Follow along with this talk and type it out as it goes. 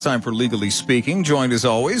Time for Legally Speaking, joined as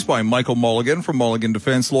always by Michael Mulligan from Mulligan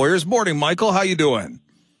Defense Lawyers. Morning, Michael. How you doing?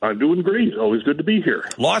 I'm doing great. Always good to be here.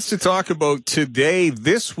 Lots to talk about today,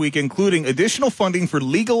 this week, including additional funding for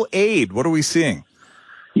legal aid. What are we seeing?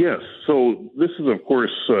 Yes. So this is, of course,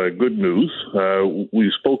 good news.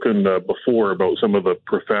 We've spoken before about some of the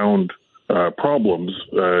profound problems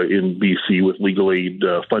in BC with legal aid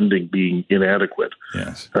funding being inadequate.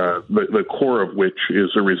 Yes. The core of which is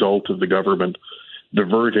a result of the government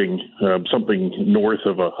diverting something north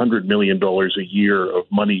of $100 million a year of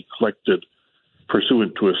money collected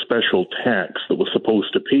pursuant to a special tax that was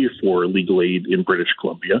supposed to pay for legal aid in British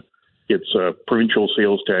Columbia. It's a provincial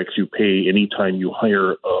sales tax you pay anytime you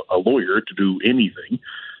hire a lawyer to do anything,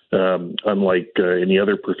 unlike any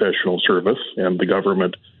other professional service, and the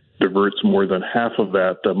government diverts more than half of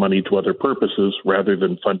that money to other purposes rather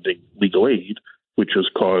than funding legal aid, which has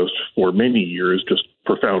caused for many years just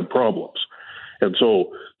profound problems. And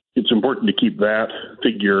so it's important to keep that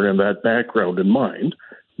figure and that background in mind.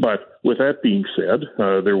 But with that being said,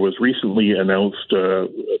 there was recently announced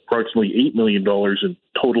approximately $8 million in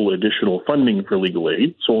total additional funding for legal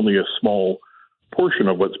aid. So only a small portion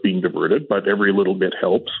of what's being diverted, but every little bit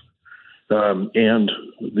helps. And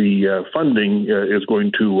the funding is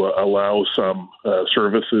going to allow some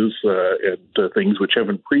services and things which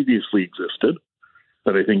haven't previously existed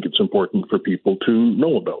that I think it's important for people to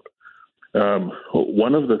know about.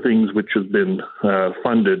 One of the things which has been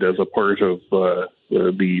funded as a part of the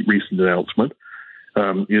recent announcement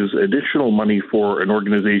is additional money for an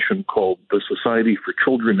organization called the Society for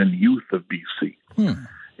Children and Youth of BC.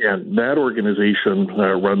 And that organization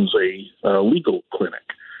runs a legal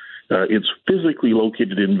clinic. It's physically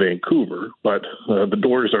located in Vancouver, but the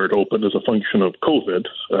doors aren't open as a function of COVID.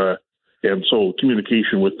 And so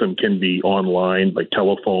communication with them can be online, by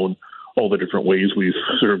telephone, all the different ways we've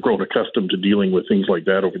sort of grown accustomed to dealing with things like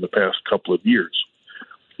that over the past couple of years.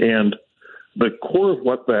 And the core of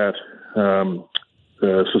what that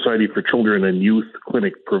Society for Children and Youth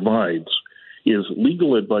Clinic provides is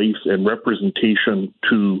legal advice and representation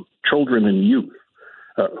to children and youth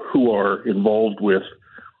who are involved with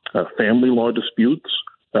family law disputes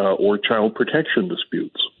or child protection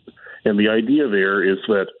disputes. And the idea there is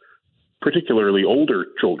that particularly older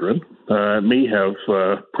children may have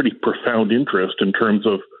pretty profound interest in terms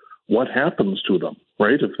of what happens to them,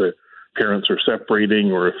 right? If the parents are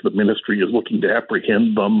separating or if the ministry is looking to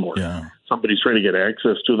apprehend them or somebody's trying to get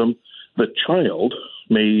access to them, the child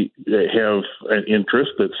may have an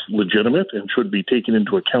interest that's legitimate and should be taken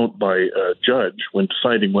into account by a judge when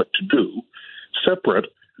deciding what to do, separate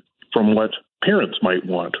from what parents might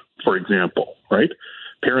want, for example, right?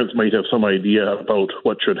 Parents might have some idea about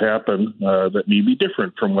what should happen that may be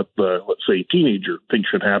different from what the, let's say, teenager thinks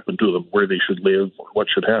should happen to them, where they should live, or what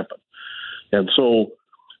should happen. And so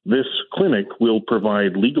this clinic will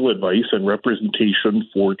provide legal advice and representation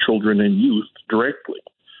for children and youth directly.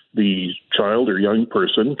 The child or young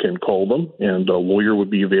person can call them, and a lawyer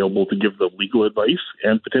would be available to give them legal advice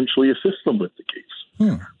and potentially assist them with the case.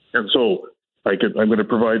 And so I'm going to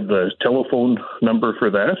provide the telephone number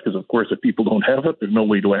for that because, of course, if people don't have it, there's no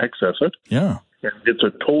way to access it. Yeah. And it's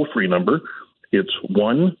a toll-free number. It's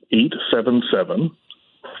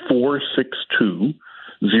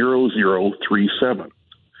 1-877-462-0037.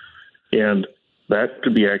 And that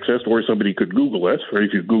could be accessed, or somebody could Google it, right?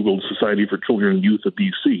 If you Googled Society for Children and Youth of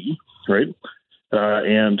BC, right?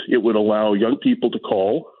 And it would allow young people to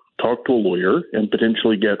call, talk to a lawyer, and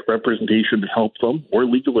potentially get representation to help them or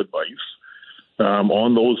legal advice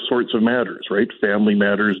on those sorts of matters, right? Family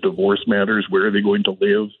matters, divorce matters, where are they going to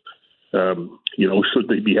live? Should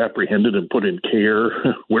they be apprehended and put in care?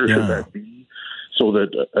 Where should that be? So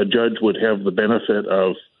that a judge would have the benefit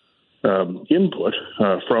of input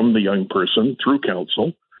from the young person through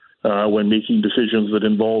counsel when making decisions that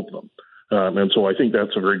involve them. And so I think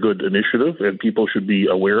that's a very good initiative, and people should be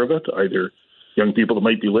aware of it, either young people that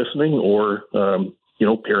might be listening or,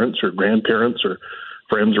 parents or grandparents or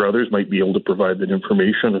friends or others might be able to provide that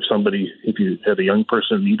information. If you had a young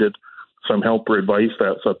person who needed some help or advice,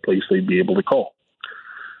 that's a place they'd be able to call.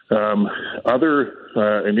 Other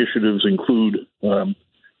initiatives include, and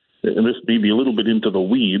this may be a little bit into the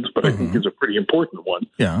weeds, but I think it's a pretty important one.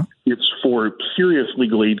 Yeah. It's for serious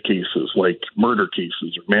legal aid cases like murder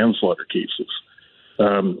cases or manslaughter cases.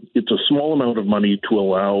 It's a small amount of money to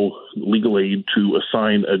allow legal aid to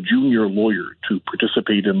assign a junior lawyer to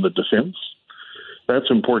participate in the defense.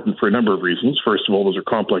 That's important for a number of reasons. First of all, those are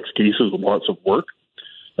complex cases with lots of work.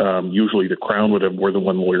 Usually the Crown would have more than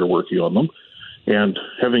one lawyer working on them. And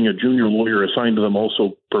having a junior lawyer assigned to them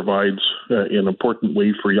also provides an important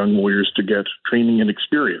way for young lawyers to get training and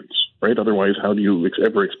experience, right? Otherwise, how do you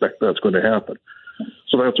ever expect that's going to happen?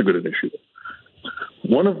 So that's a good initiative.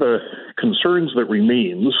 One of the concerns that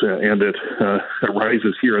remains, and it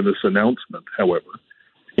arises here in this announcement, however,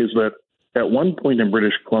 is that at one point in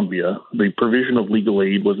British Columbia, the provision of legal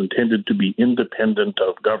aid was intended to be independent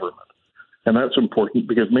of government. And that's important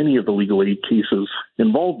because many of the legal aid cases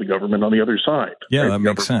involve the government on the other side. Yeah, right? that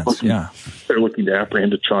makes sense. Yeah. They're looking to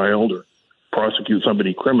apprehend a child or prosecute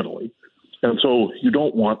somebody criminally. And so you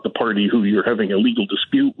don't want the party who you're having a legal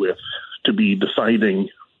dispute with to be deciding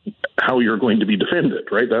how you're going to be defended,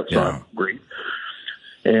 right? That's not great.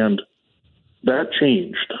 And that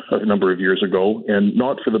changed a number of years ago, and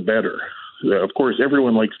not for the better. Of course,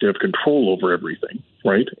 everyone likes to have control over everything,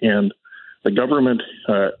 right? And the government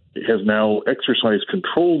has now exercised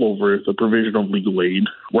control over the provision of legal aid,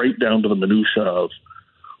 right down to the minutia of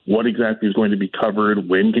what exactly is going to be covered,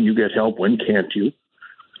 when can you get help, when can't you.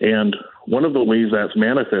 And one of the ways that's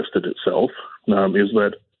manifested itself is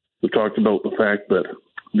that we've talked about the fact that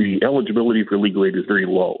the eligibility for legal aid is very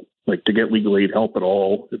low. Like, to get legal aid help at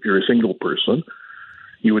all, if you're a single person,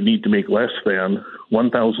 you would need to make less than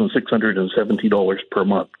 $1,670 per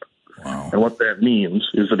month. Wow. And what that means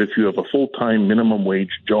is that if you have a full-time minimum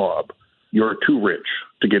wage job, you're too rich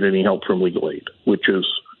to get any help from legal aid, which is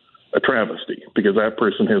a travesty because that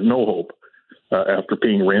person has no hope after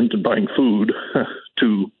paying rent and buying food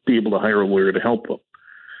to be able to hire a lawyer to help them.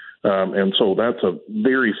 And so that's a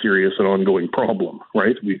very serious and ongoing problem,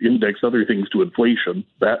 right? We've indexed other things to inflation.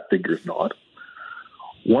 That figure's not.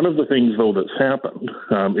 One of the things, though, that's happened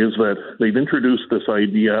is that they've introduced this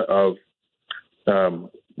idea of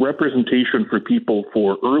representation for people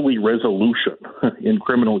for early resolution in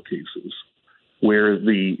criminal cases, where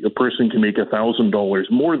a person can make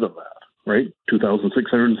 $1,000 more than that, right?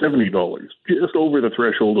 $2,670, just over the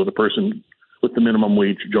threshold of the person with the minimum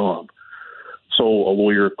wage job. So a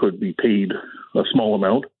lawyer could be paid a small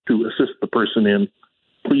amount to assist the person in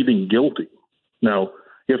pleading guilty. Now,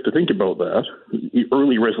 you have to think about that.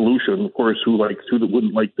 Early resolution, of course, who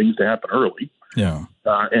wouldn't like things to happen early? Yeah.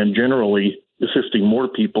 And generally, assisting more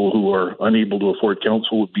people who are unable to afford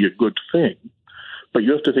counsel would be a good thing. But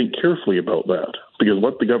you have to think carefully about that, because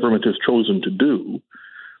what the government has chosen to do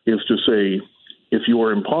is to say, if you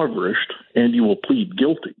are impoverished and you will plead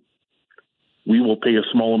guilty, we will pay a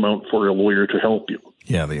small amount for a lawyer to help you.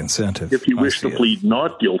 Yeah, the incentive. If you wish to plead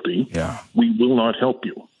not guilty, we will not help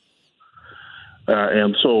you.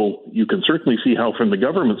 And so you can certainly see how, from the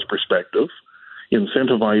government's perspective,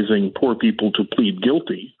 incentivizing poor people to plead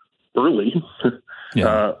guilty early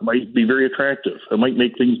might be very attractive. It might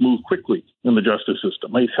make things move quickly in the justice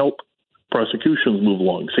system, might help prosecutions move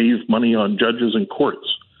along, save money on judges and courts.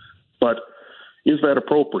 But is that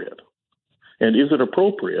appropriate? And is it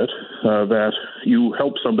appropriate that you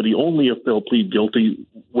help somebody only if they'll plead guilty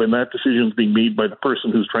when that decision is being made by the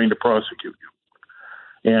person who's trying to prosecute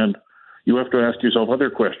you? And you have to ask yourself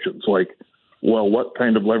other questions like, well, what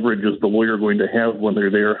kind of leverage is the lawyer going to have when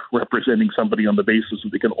they're there representing somebody on the basis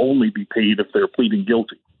that they can only be paid if they're pleading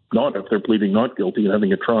guilty, not if they're pleading not guilty and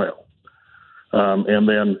having a trial? And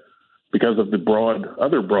then, because of the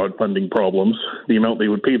other broad funding problems, the amount they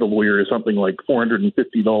would pay the lawyer is something like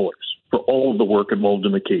 $450 for all of the work involved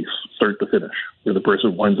in the case, start to finish, where the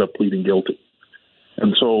person winds up pleading guilty.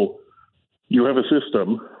 And so you have a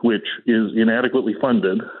system which is inadequately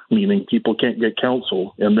funded, meaning people can't get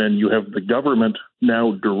counsel, and then you have the government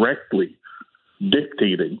now directly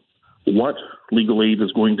dictating what legal aid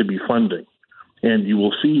is going to be funding. And you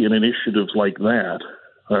will see in initiatives like that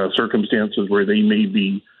circumstances where they may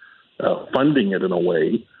be funding it in a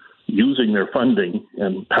way, using their funding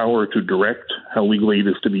and power to direct how legal aid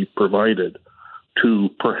is to be provided to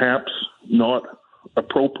perhaps not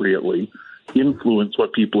appropriately influence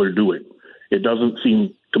what people are doing. It doesn't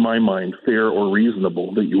seem, to my mind, fair or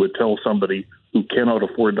reasonable that you would tell somebody who cannot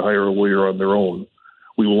afford to hire a lawyer on their own,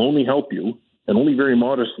 we will only help you, and only very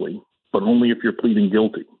modestly, but only if you're pleading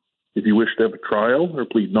guilty. If you wish to have a trial or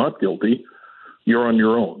plead not guilty, you're on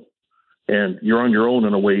your own. And you're on your own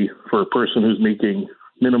in a way for a person who's making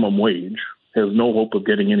minimum wage, has no hope of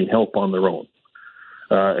getting any help on their own.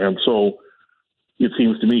 And so it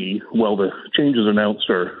seems to me, while the changes announced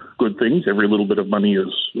are good things, every little bit of money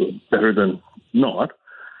is better than not.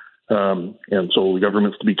 And so the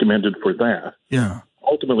government's to be commended for that. Yeah.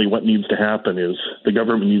 Ultimately, what needs to happen is the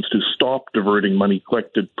government needs to stop diverting money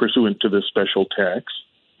collected pursuant to this special tax,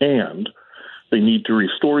 and they need to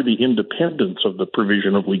restore the independence of the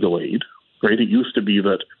provision of legal aid, right? It used to be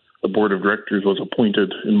that The board of directors was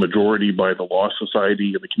appointed in majority by the Law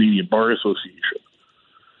Society and the Canadian Bar Association.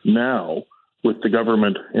 Now, with the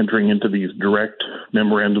government entering into these direct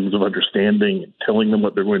memorandums of understanding and telling them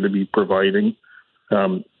what they're going to be providing,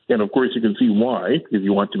 and of course you can see why, because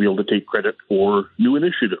you want to be able to take credit for new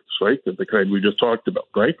initiatives, right? The kind we just talked about,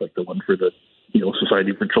 right? Like the one for the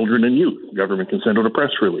Society for Children and Youth. The government can send out a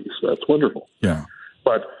press release. That's wonderful. Yeah.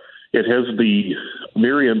 But it has the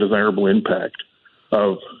very undesirable impact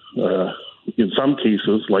of, in some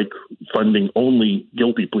cases, like funding only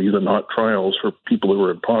guilty pleas and not trials for people who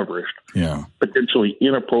are impoverished, potentially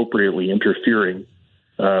inappropriately interfering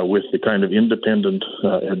with the kind of independent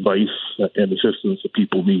advice and assistance that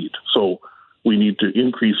people need. So we need to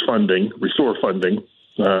increase funding, restore funding,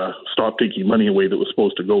 stop taking money away that was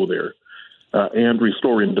supposed to go there, and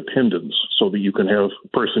restore independence so that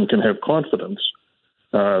a person can have confidence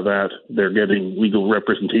that they're getting legal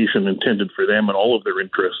representation intended for them and all of their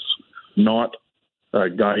interests, not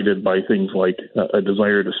guided by things like a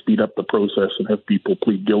desire to speed up the process and have people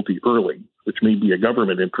plead guilty early, which may be a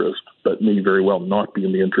government interest, but may very well not be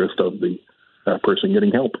in the interest of the person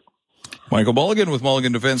getting help. Michael Mulligan with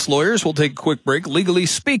Mulligan Defense Lawyers. We'll take a quick break. Legally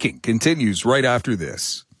Speaking continues right after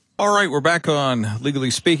this. All right, we're back on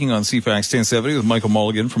Legally Speaking on CFAX 1070 with Michael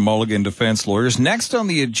Mulligan from Mulligan Defense Lawyers. Next on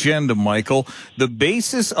the agenda, Michael, the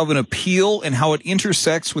basis of an appeal and how it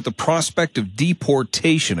intersects with the prospect of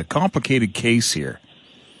deportation. A complicated case here.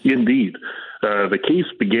 Indeed. The case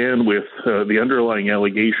began with the underlying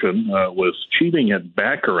allegation was cheating at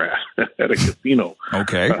baccarat at a casino.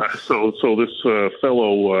 Okay. So this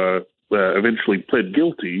fellow eventually pled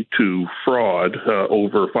guilty to fraud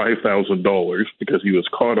over $5,000 because he was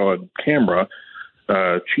caught on camera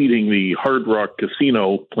cheating the Hard Rock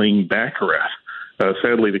Casino playing baccarat.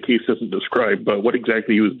 Sadly, the case doesn't describe what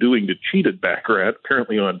exactly he was doing to cheat at baccarat,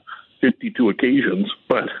 apparently on 52 occasions,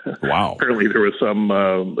 but wow. Apparently there was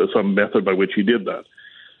some method by which he did that.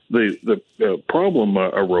 The problem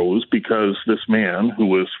arose because this man, who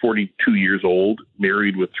was 42 years old,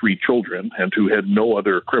 married with 3 children, and who had no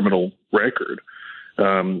other criminal record,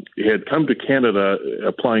 had come to Canada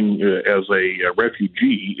applying as a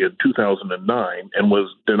refugee in 2009 and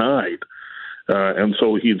was denied. And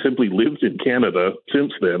so he had simply lived in Canada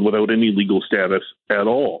since then without any legal status at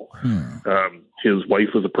all. His wife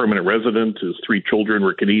was a permanent resident. His 3 children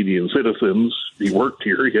were Canadian citizens. He worked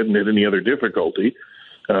here. He hadn't had any other difficulty.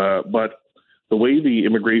 But the way the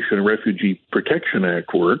Immigration and Refugee Protection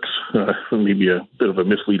Act works, maybe a bit of a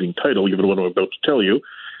misleading title given what I'm about to tell you,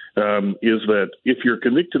 is that if you're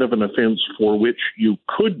convicted of an offense for which you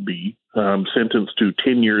could be sentenced to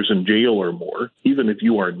 10 years in jail or more, even if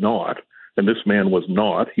you are not, and this man was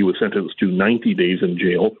not, he was sentenced to 90 days in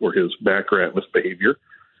jail for his baccarat misbehavior,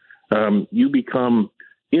 you become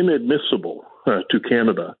inadmissible to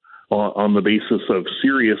Canada on the basis of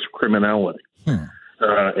serious criminality.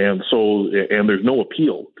 And there's no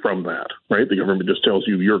appeal from that, right? The government just tells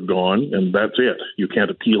you you're gone and that's it. You can't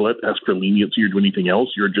appeal it, ask for leniency or do anything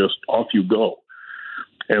else. You're just off you go.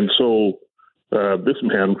 And so this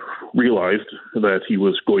man realized that he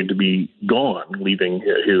was going to be gone, leaving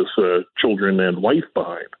his children and wife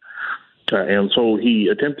behind. And so he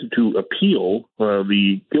attempted to appeal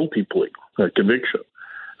the guilty plea conviction,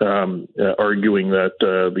 arguing that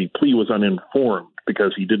the plea was uninformed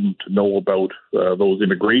because he didn't know about those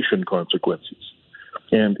immigration consequences.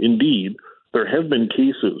 And indeed, there have been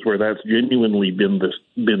cases where that's genuinely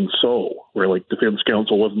been so, where like defense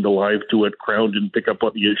counsel wasn't alive to it, Crown didn't pick up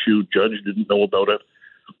on the issue, judge didn't know about it,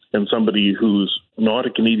 and somebody who's not a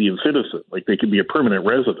Canadian citizen, like they could be a permanent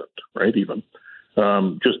resident, right, even,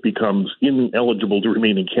 just becomes ineligible to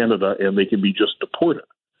remain in Canada and they can be just deported.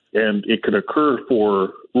 And it could occur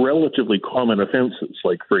for relatively common offenses,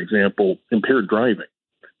 like, for example, impaired driving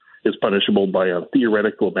is punishable by a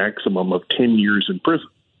theoretical maximum of 10 years in prison.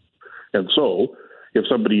 And so if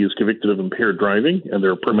somebody is convicted of impaired driving and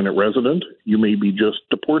they're a permanent resident, you may be just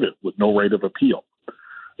deported with no right of appeal.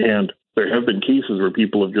 And there have been cases where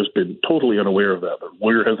people have just been totally unaware of that. The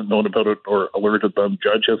lawyer hasn't known about it or alerted them.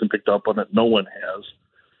 Judge hasn't picked up on it. No one has.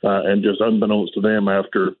 And just unbeknownst to them,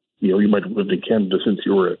 after you might have lived in Canada since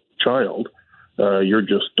you were a child, you're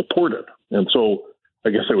just deported. And so I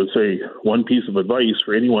guess I would say one piece of advice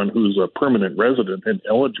for anyone who's a permanent resident and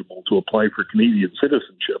eligible to apply for Canadian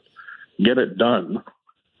citizenship, get it done,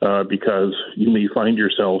 because you may find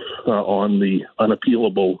yourself on the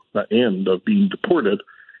unappealable end of being deported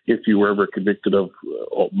if you were ever convicted of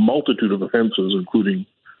a multitude of offenses, including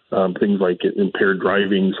things like impaired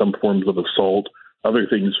driving, some forms of assault, other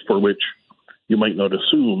things for which you might not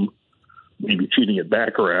assume maybe cheating at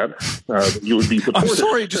baccarat, you would be supported. I'm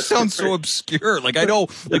sorry, it just sounds so obscure. Like, I know,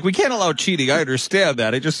 like, we can't allow cheating. I understand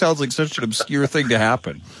that. It just sounds like such an obscure thing to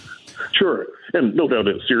happen. Sure. And no doubt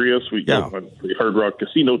it's serious. We don't want the Hard Rock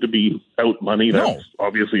Casino to be out money. That's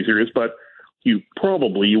obviously serious. But you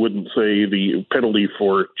wouldn't say the penalty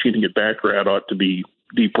for cheating at baccarat ought to be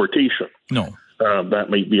deportation. No. That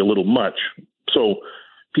might be a little much. So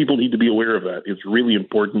people need to be aware of that. It's really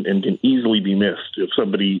important and can easily be missed. If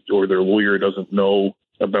somebody or their lawyer doesn't know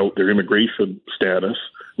about their immigration status,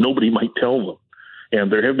 nobody might tell them.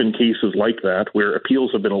 And there have been cases like that where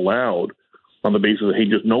appeals have been allowed on the basis of, hey,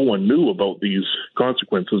 just no one knew about these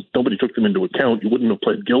consequences. Nobody took them into account. You wouldn't have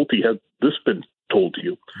pled guilty had this been told to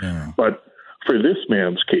you. Yeah. But for this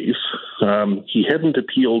man's case, he hadn't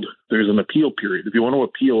appealed. There's an appeal period. If you want to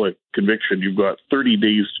appeal a conviction, you've got 30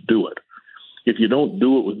 days to do it. If you don't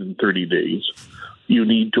do it within 30 days, you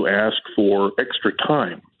need to ask for extra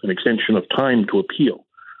time, an extension of time to appeal.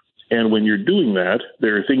 And when you're doing that,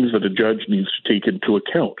 there are things that a judge needs to take into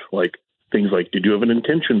account, like things like, did you have an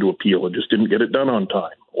intention to appeal and just didn't get it done on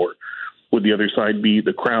time? Or would the other side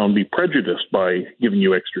the Crown be prejudiced by giving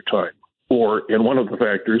you extra time? Or, and one of the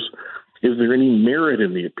factors, is there any merit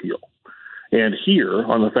in the appeal? And here,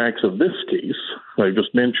 on the facts of this case, I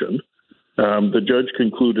just mentioned, the judge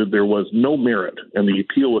concluded there was no merit and the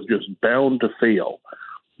appeal was just bound to fail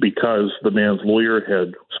because the man's lawyer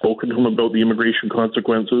had spoken to him about the immigration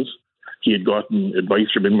consequences. He had gotten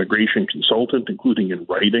advice from an immigration consultant, including in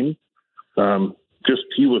writing.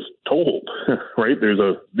 He was told, right, there's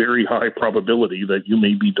a very high probability that you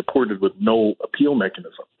may be deported with no appeal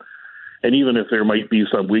mechanism. And even if there might be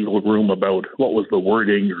some wiggle room about what was the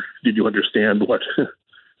wording or did you understand what,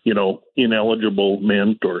 ineligible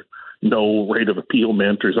meant or no right of appeal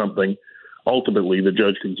meant or something, ultimately the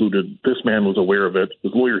judge concluded this man was aware of it.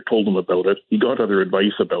 His lawyer told him about it. He got other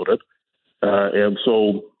advice about it. And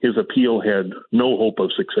so his appeal had no hope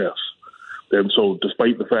of success. And so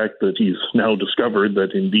despite the fact that he's now discovered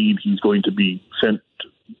that indeed he's going to be sent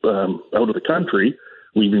out of the country,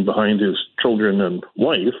 leaving behind his children and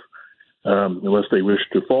wife, unless they wish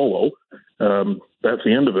to follow, that's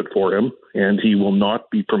the end of it for him, and he will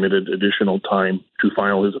not be permitted additional time to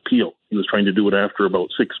file his appeal. He was trying to do it after about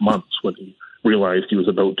 6 months when he realized he was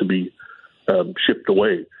about to be shipped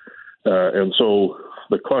away. And so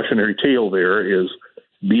the cautionary tale there is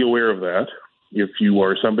be aware of that. If you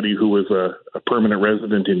are somebody who is a permanent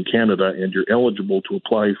resident in Canada and you're eligible to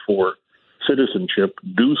apply for citizenship,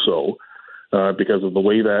 do so. Because of the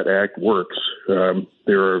way that act works,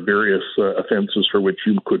 there are various offenses for which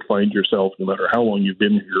you could find yourself, no matter how long you've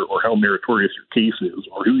been here or how meritorious your case is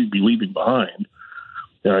or who you'd be leaving behind,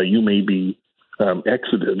 you may be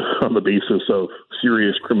exited on the basis of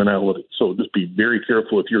serious criminality. So just be very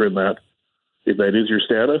careful if you're in that, if that is your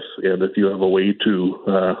status, and if you have a way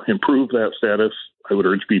to improve that status, I would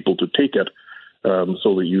urge people to take it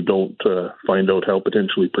so that you don't find out how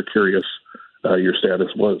potentially precarious your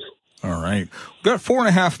status was. All right. We've got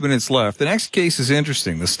 4.5 minutes left. The next case is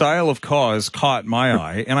interesting. The style of cause caught my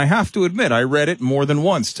eye, and I have to admit, I read it more than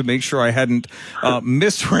once to make sure I hadn't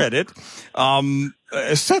misread it.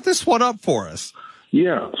 Set this one up for us.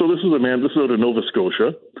 Yeah. So this is out of Nova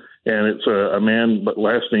Scotia, and it's a man, but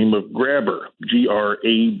last name of Grabher, Grabher.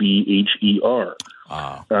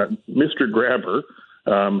 Mr. Grabher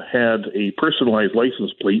had a personalized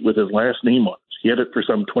license plate with his last name on it. He had it for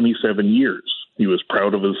some 27 years. He was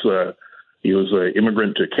proud of his, he was an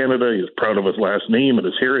immigrant to Canada. He was proud of his last name and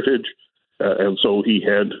his heritage. And so he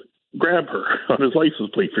had Grabher on his license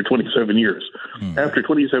plate for 27 years. After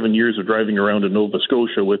 27 years of driving around in Nova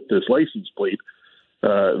Scotia with this license plate,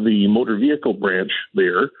 the motor vehicle branch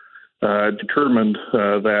there determined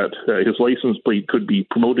that his license plate could be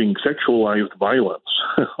promoting sexualized violence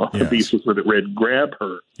on the basis that it read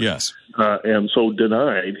Grabher. Yes. And so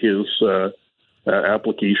denied his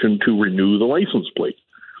application to renew the license plate.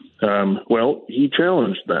 Well, he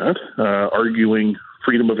challenged that, arguing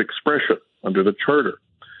freedom of expression under the Charter.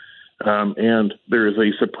 And there is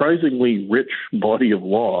a surprisingly rich body of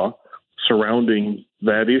law surrounding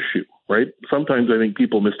that issue, right? Sometimes I think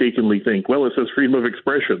people mistakenly think, well, it says freedom of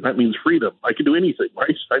expression. That means freedom. I can do anything,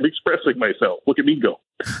 right? I'm expressing myself. Look at me go.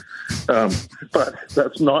 But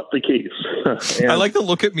that's not the case. I like the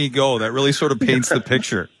look at me go. That really sort of paints the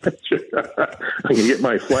picture. I can get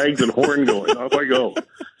my flags and horn going. Off I go.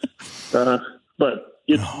 But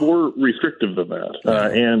it's more restrictive than that.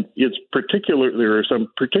 And it's there are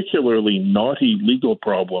some particularly naughty legal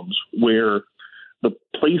problems where the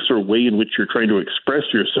place or way in which you're trying to express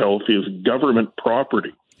yourself is government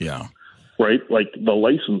property. Yeah. right? Like the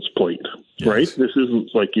license plate, right? This isn't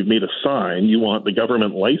like you've made a sign. You want the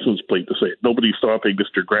government license plate to say it. Nobody's stopping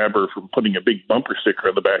Mr. Grabber from putting a big bumper sticker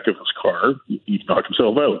on the back of his car. He knocked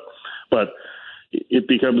himself out. But it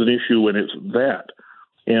becomes an issue when it's that.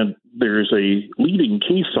 And there's a leading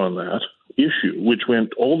case on that issue, which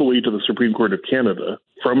went all the way to the Supreme Court of Canada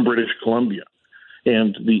from British Columbia.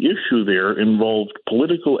 And the issue there involved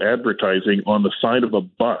political advertising on the side of a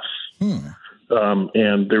bus.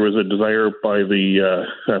 And there was a desire by the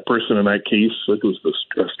person in that case, it was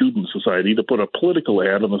the Student Society, to put a political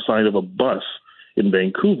ad on the side of a bus in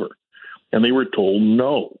Vancouver. And they were told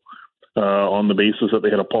no, on the basis that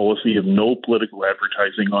they had a policy of no political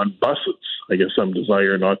advertising on buses. I guess some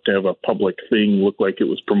desire not to have a public thing look like it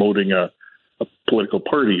was promoting a political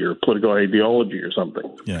party or political ideology or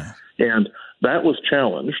something. Yeah. And that was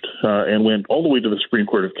challenged and went all the way to the Supreme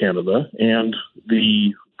Court of Canada, and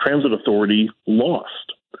the Transit Authority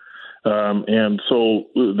lost. And so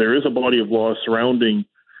there is a body of law surrounding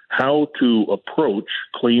how to approach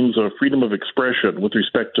claims of freedom of expression with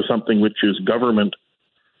respect to something which is government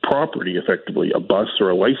property, effectively, a bus or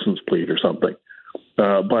a license plate or something.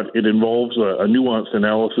 But it involves a nuanced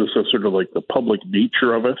analysis of sort of like the public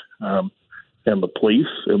nature of it and the place.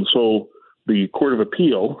 And so the Court of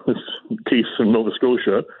Appeal, this case in Nova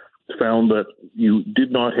Scotia, found that you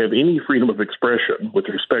did not have any freedom of expression with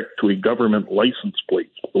respect to a government license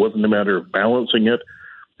plate. It wasn't a matter of balancing it.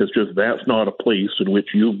 It's just that's not a place in which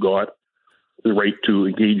you've got the right to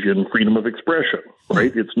engage in freedom of expression,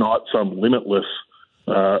 right? It's not some limitless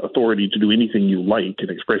authority to do anything you like and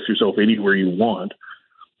express yourself anywhere you want.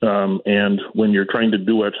 And when you're trying to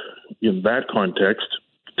do it in that context,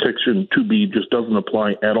 Section 2B just doesn't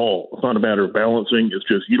apply at all. It's not a matter of balancing. It's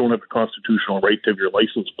just you don't have the constitutional right to have your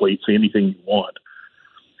license plate say anything you want.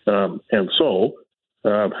 And so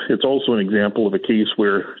it's also an example of a case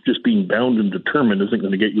where just being bound and determined isn't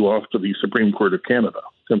going to get you off to the Supreme Court of Canada.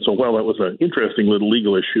 And so while that was an interesting little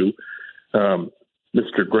legal issue,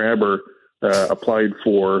 Mr. Grabber applied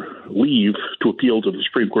for leave to appeal to the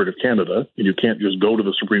Supreme Court of Canada, and you can't just go to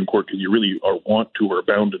the Supreme Court because you really want to or are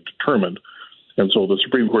bound and determined. And so the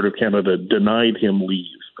Supreme Court of Canada denied him leave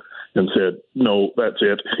and said, no, that's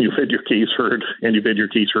it. You've had your case heard, and you've had your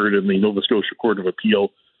case heard in the Nova Scotia Court of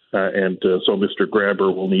Appeal. So Mr. Grabber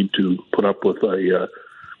will need to put up with a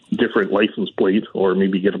different license plate or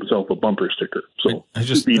maybe get himself a bumper sticker. So it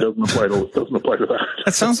doesn't apply to that.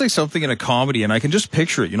 That sounds like something in a comedy, and I can just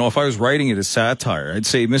picture it. You know, if I was writing it as satire, I'd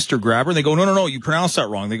say Mr. Grabber, and they go, no, you pronounced that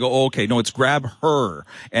wrong. They go, oh, okay, no, it's grab her,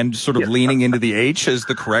 and sort of leaning into the H as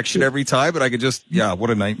the correction every time, but I could just, what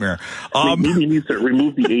a nightmare. Maybe he needs to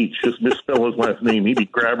remove the H, just misspell his last name. Maybe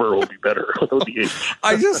Grabber will be better without the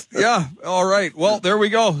H. All right. Well, there we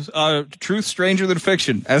go. Truth stranger than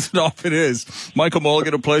fiction, as it often is. Michael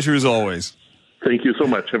Mulligan, a pleasure as always. Thank you so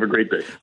much. Have a great day.